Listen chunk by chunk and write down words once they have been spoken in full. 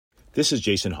This is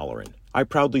Jason Holleran. I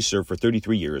proudly served for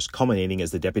 33 years, culminating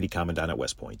as the Deputy Commandant at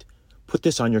West Point. Put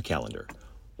this on your calendar.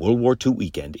 World War II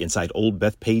weekend inside Old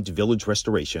Bethpage Village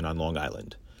Restoration on Long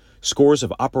Island. Scores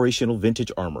of operational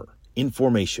vintage armor. In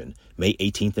formation, May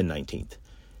 18th and 19th.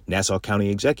 Nassau County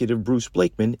Executive Bruce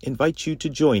Blakeman invites you to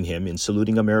join him in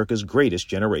saluting America's greatest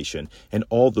generation and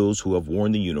all those who have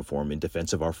worn the uniform in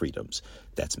defense of our freedoms.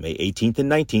 That's May 18th and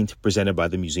 19th, presented by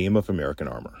the Museum of American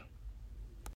Armor.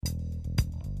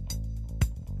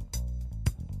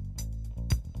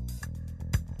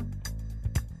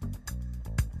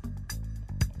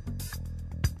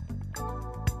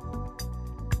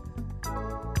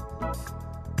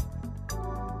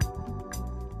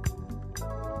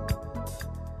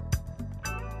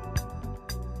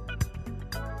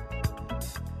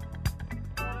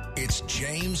 It's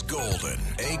James Golden,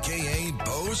 a.k.a.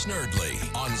 Bo Snerdley,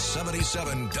 on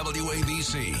 77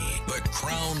 WABC, the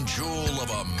crown jewel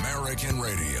of American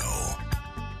radio.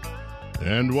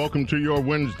 And welcome to your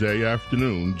Wednesday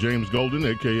afternoon. James Golden,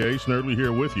 a.k.a. Snerdley,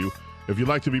 here with you. If you'd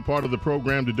like to be part of the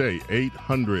program today,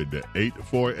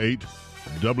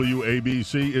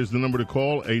 800-848-WABC is the number to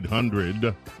call,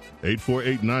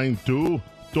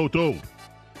 800-848-9222.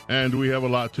 And we have a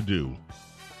lot to do.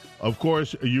 Of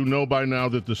course, you know by now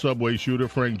that the subway shooter,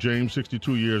 Frank James,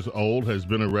 62 years old, has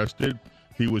been arrested.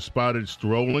 He was spotted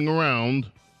strolling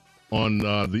around in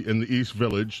the East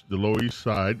Village, the Lower East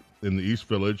Side, in the East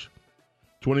Village,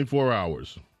 24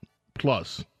 hours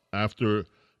plus after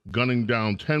gunning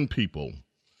down 10 people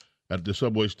at the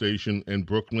subway station in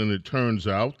Brooklyn. It turns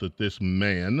out that this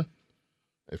man,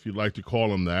 if you'd like to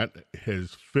call him that,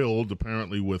 has filled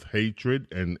apparently with hatred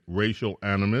and racial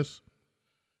animus.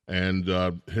 And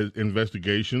his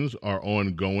investigations are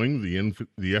ongoing. The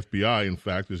FBI, in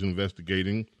fact, is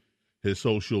investigating his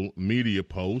social media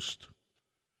post.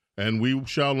 And we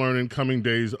shall learn in coming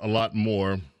days a lot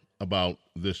more about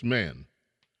this man.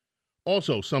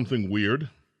 Also, something weird.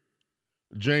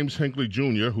 James Hinckley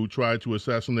Jr., who tried to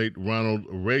assassinate Ronald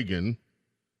Reagan,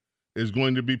 is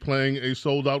going to be playing a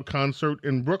sold-out concert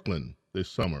in Brooklyn this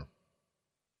summer.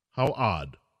 How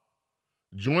odd.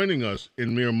 Joining us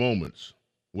in mere moments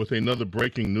with another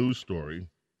breaking news story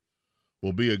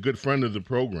will be a good friend of the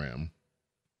program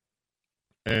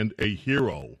and a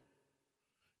hero,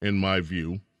 in my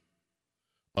view,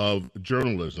 of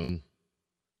journalism,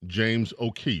 James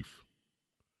O'Keefe.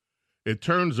 It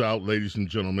turns out, ladies and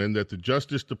gentlemen, that the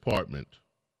Justice Department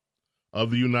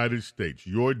of the United States,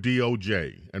 your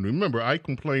DOJ, and remember, I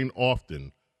complain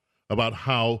often about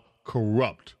how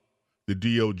corrupt the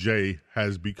DOJ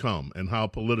has become and how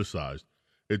politicized.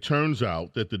 It turns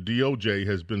out that the DOJ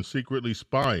has been secretly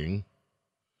spying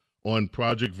on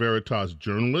Project Veritas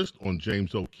journalists, on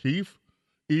James O'Keefe,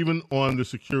 even on the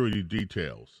security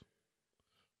details.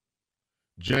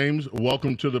 James,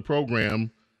 welcome to the program.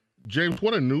 James,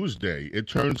 what a news day. It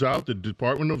turns out the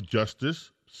Department of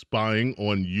Justice spying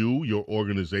on you, your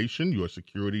organization, your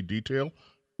security detail.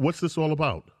 What's this all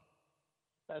about?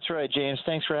 That's right, James.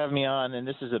 Thanks for having me on. And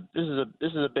this is a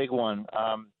big one.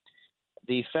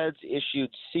 The feds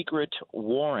issued secret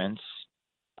warrants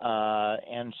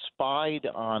and spied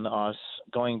on us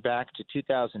going back to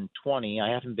 2020. I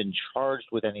haven't been charged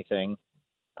with anything.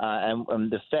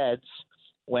 And the feds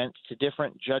went to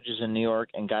different judges in New York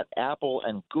and got Apple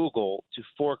and Google to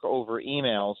fork over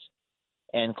emails,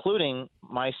 including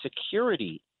my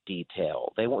security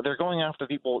detail. They're going after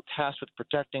people tasked with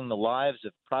protecting the lives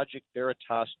of Project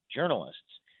Veritas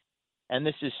journalists. And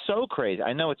this is so crazy.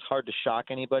 I know it's hard to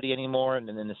shock anybody anymore in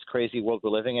this crazy world we're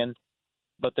living in,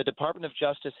 but the Department of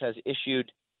Justice has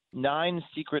issued 9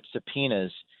 secret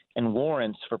subpoenas and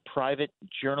warrants for private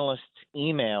journalists'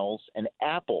 emails, and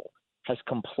Apple has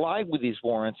complied with these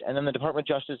warrants, and then the Department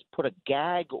of Justice put a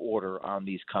gag order on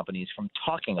these companies from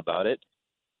talking about it.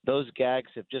 Those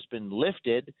gags have just been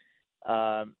lifted,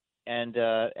 and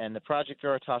the Project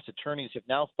Veritas attorneys have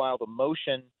now filed a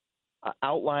motion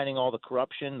outlining all the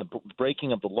corruption, the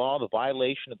breaking of the law, the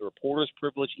violation of the reporter's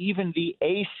privilege. Even the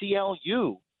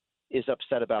ACLU is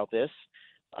upset about this,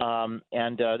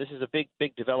 and this is a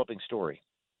big developing story.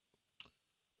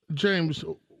 James,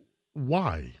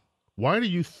 why? Why do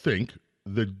you think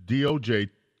the DOJ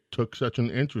took such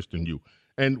an interest in you?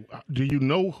 And do you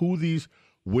know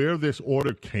where this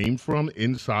order came from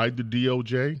inside the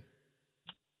DOJ?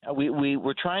 We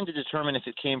were trying to determine if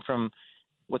it came from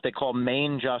what they call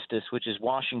Main Justice, which is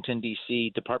Washington, D.C.,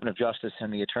 Department of Justice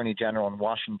and the Attorney General in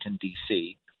Washington,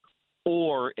 D.C.,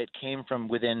 or it came from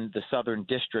within the Southern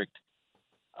District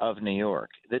of New York.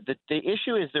 The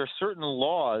issue is there are certain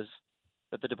laws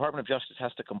that the Department of Justice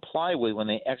has to comply with when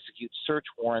they execute search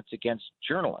warrants against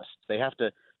journalists. They have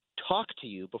to talk to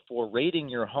you before raiding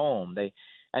your home.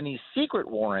 And these secret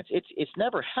warrants, it's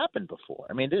never happened before.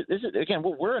 I mean, this is, again,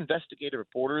 we're investigative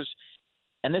reporters,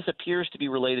 and this appears to be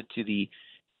related to the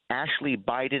Ashley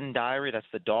Biden diary. That's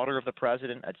the daughter of the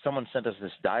president. Someone sent us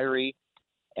this diary,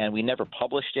 and we never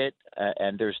published it.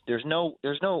 And there's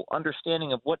no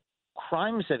understanding of what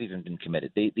crimes have even been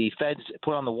committed. The feds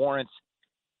put on the warrants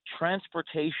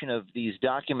transportation of these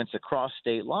documents across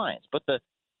state lines, but the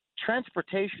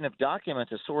transportation of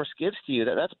documents a source gives to you,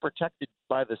 that's protected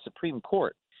by the Supreme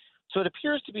Court. So it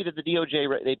appears to be that the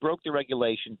DOJ, they broke the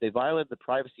regulations, they violated the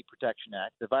Privacy Protection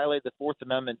Act, they violated the Fourth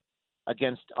Amendment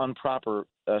against improper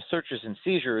searches and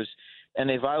seizures, and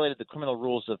they violated the criminal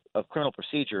rules of criminal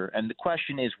procedure. And the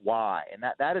question is why? And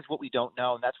that is what we don't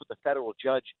know, and that's what the federal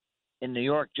judge in New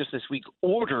York just this week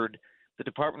ordered the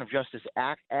Department of Justice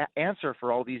answer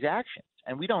for all these actions.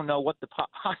 And we don't know what the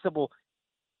possible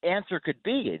answer could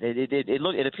be.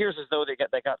 It appears as though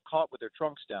they got caught with their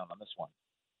trunks down on this one.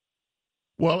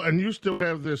 Well, and you still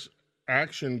have this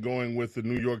action going with the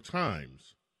New York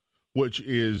Times, which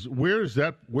is where does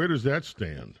that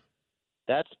stand?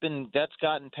 That's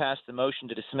gotten past the motion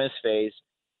to dismiss phase,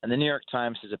 and the New York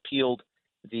Times has appealed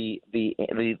the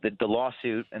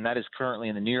lawsuit, and that is currently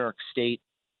in the New York State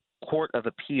Court of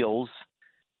Appeals.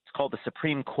 It's called the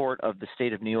Supreme Court of the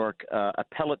State of New York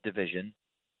Appellate Division.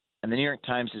 And the New York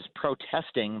Times is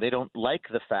protesting. They don't like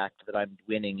the fact that I'm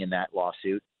winning in that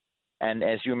lawsuit. And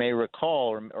as you may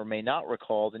recall or may not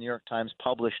recall, the New York Times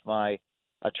published my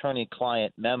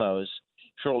attorney-client memos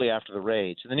shortly after the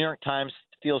raid. So the New York Times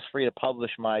feels free to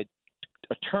publish my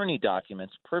attorney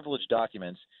documents, privileged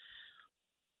documents,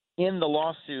 in the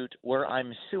lawsuit where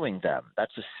I'm suing them.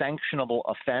 That's a sanctionable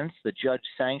offense. The judge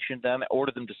sanctioned them,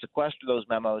 ordered them to sequester those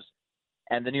memos,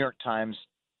 and the New York Times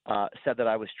said that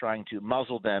I was trying to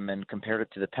muzzle them and compared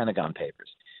it to the Pentagon Papers.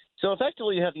 So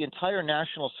effectively, you have the entire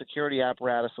national security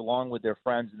apparatus, along with their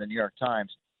friends in the New York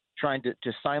Times, trying to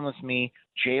silence me,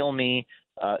 jail me,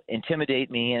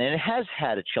 intimidate me, and it has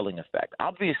had a chilling effect.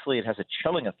 Obviously, it has a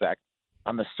chilling effect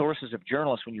on the sources of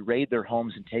journalists when you raid their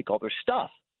homes and take all their stuff.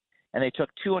 And they took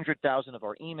 200,000 of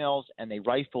our emails and they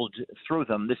rifled through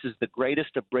them. This is the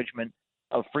greatest abridgment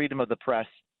of freedom of the press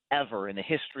ever in the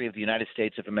history of the United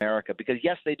States of America. Because,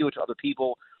 yes, they do it to other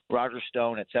people, Roger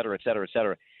Stone, et cetera, et cetera, et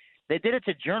cetera. They did it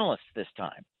to journalists this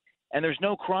time, and there's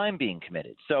no crime being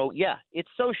committed. So, yeah, it's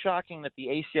so shocking that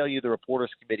the ACLU, the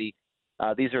Reporters Committee,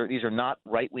 these are not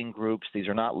right-wing groups. These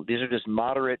are just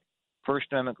moderate First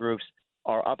Amendment groups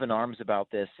are up in arms about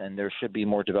this, and there should be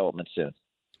more development soon.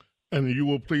 And you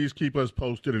will please keep us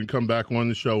posted and come back on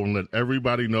the show and let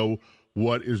everybody know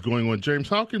what is going on. James,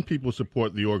 how can people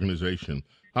support the organization?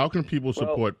 How can people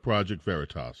support Project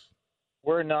Veritas?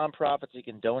 We're a nonprofit, so you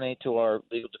can donate to our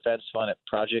legal defense fund at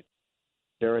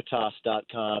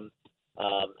projectveritas.com.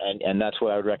 And that's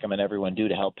what I would recommend everyone do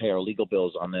to help pay our legal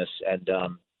bills on this. And,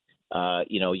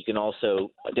 you can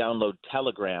also download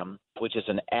Telegram, which is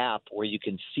an app where you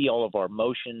can see all of our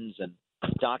motions and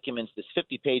documents. This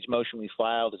 50-page motion we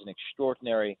filed is an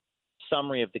extraordinary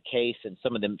summary of the case and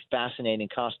some of the fascinating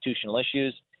constitutional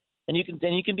issues. And you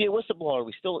can be a whistleblower.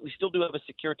 We still do have a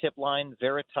secure tip line,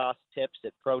 Veritas Tips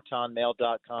at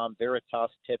protonmail.com, Veritas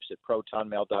Tips at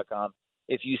protonmail.com.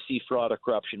 If you see fraud or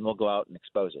corruption, we'll go out and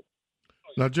expose it.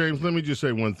 Now, James, let me just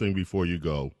say one thing before you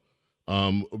go.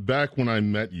 Back when I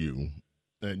met you,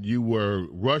 and you were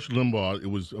Rush Limbaugh. It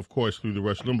was, of course, through the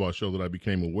Rush Limbaugh show that I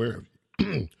became aware of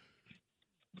you.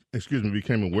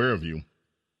 became aware of you.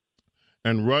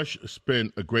 And Rush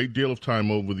spent a great deal of time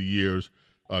over the years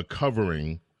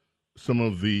covering some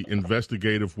of the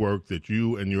investigative work that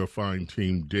you and your fine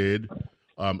team did.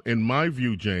 In my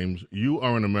view, James, you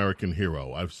are an American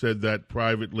hero. I've said that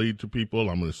privately to people.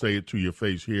 I'm going to say it to your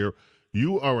face here.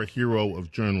 You are a hero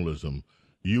of journalism.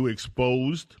 You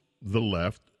exposed the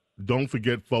left. Don't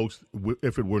forget, folks,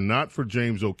 if it were not for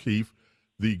James O'Keefe,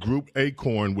 the group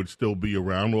Acorn would still be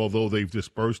around, although they've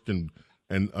dispersed and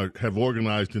have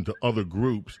organized into other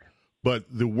groups. But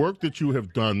the work that you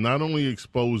have done, not only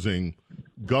exposing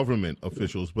government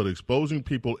officials, but exposing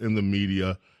people in the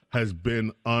media, has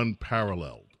been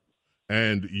unparalleled.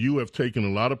 And you have taken a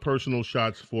lot of personal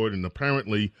shots for it, and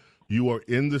apparently you are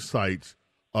in the sights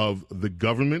of the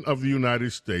government of the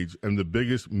United States and the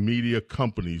biggest media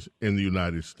companies in the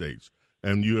United States.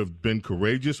 And you have been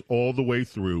courageous all the way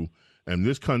through. And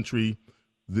this country,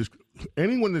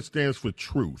 anyone that stands for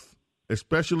truth,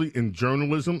 especially in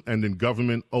journalism and in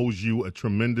government, owes you a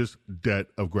tremendous debt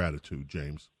of gratitude,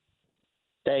 James.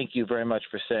 Thank you very much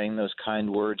for saying those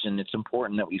kind words. And it's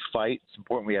important that we fight. It's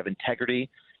important we have integrity.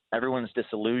 Everyone's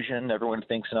disillusioned. Everyone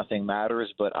thinks nothing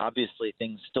matters, but obviously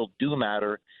things still do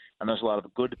matter. and there's a lot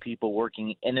of good people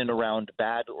working in and around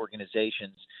bad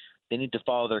organizations. They need to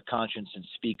follow their conscience and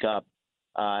speak up,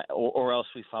 or else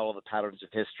we follow the patterns of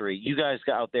history. You guys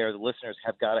out there, the listeners,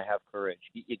 have got to have courage.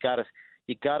 You got to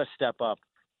step up.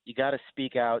 You got to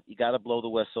speak out. You got to blow the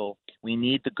whistle. We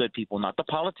need the good people, not the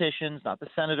politicians, not the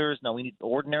senators. No, we need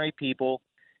ordinary people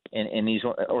in these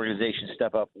organizations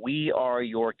step up. We are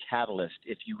your catalyst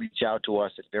if you reach out to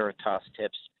us at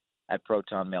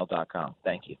VeritasTips@protonmail.com.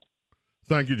 Thank you.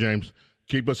 Thank you, James.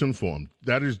 Keep us informed.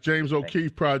 That is James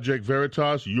O'Keefe, Project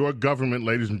Veritas. Your government,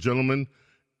 ladies and gentlemen,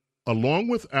 along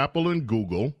with Apple and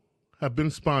Google, have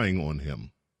been spying on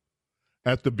him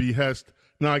at the behest.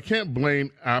 Now, I can't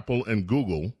blame Apple and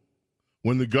Google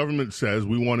when the government says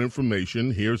we want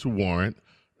information, here's a warrant.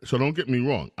 So don't get me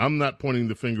wrong. I'm not pointing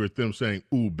the finger at them saying,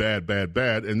 ooh, bad, bad,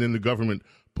 bad, and then the government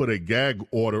put a gag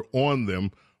order on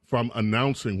them from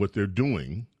announcing what they're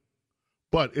doing.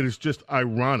 But it is just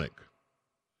ironic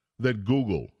that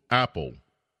Google, Apple,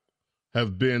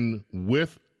 have been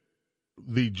with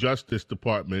the Justice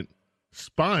Department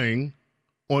spying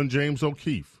on James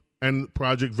O'Keefe and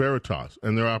Project Veritas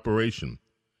and their operation.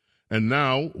 And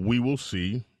now we will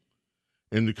see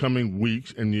in the coming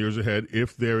weeks and years ahead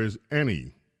if there is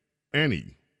any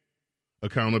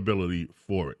accountability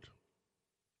for it.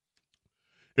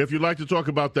 If you'd like to talk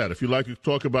about that, if you'd like to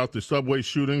talk about the subway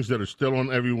shootings that are still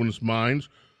on everyone's minds,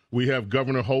 we have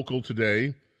Governor Hochul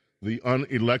today, the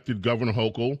unelected Governor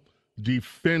Hochul,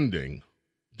 defending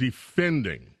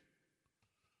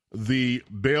the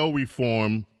bail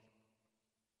reform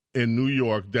in New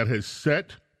York that has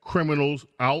set criminals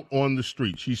out on the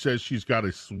street. She says she's got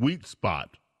a sweet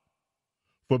spot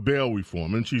for bail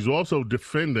reform. And she's also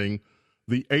defending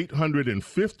the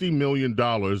 $850 million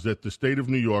that the state of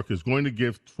New York is going to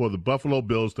give for the Buffalo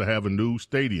Bills to have a new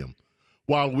stadium,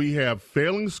 while we have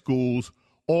failing schools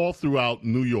all throughout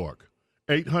New York.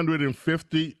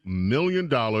 $850 million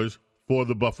for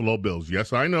the Buffalo Bills.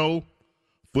 Yes, I know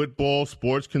football,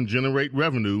 sports can generate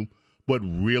revenue, but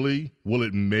really, will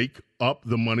it make up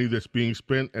the money that's being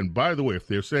spent? And by the way, if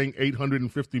they're saying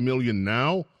 $850 million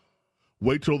now,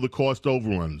 wait till the cost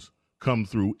overruns come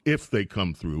through, if they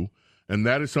come through. And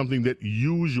that is something that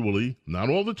usually, not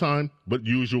all the time, but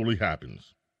usually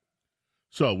happens.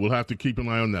 So we'll have to keep an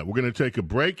eye on that. We're going to take a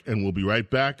break, and we'll be right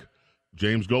back.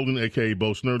 James Golden, a.k.a.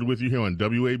 Bo Snerdly, with you here on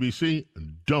WABC.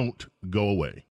 Don't go away.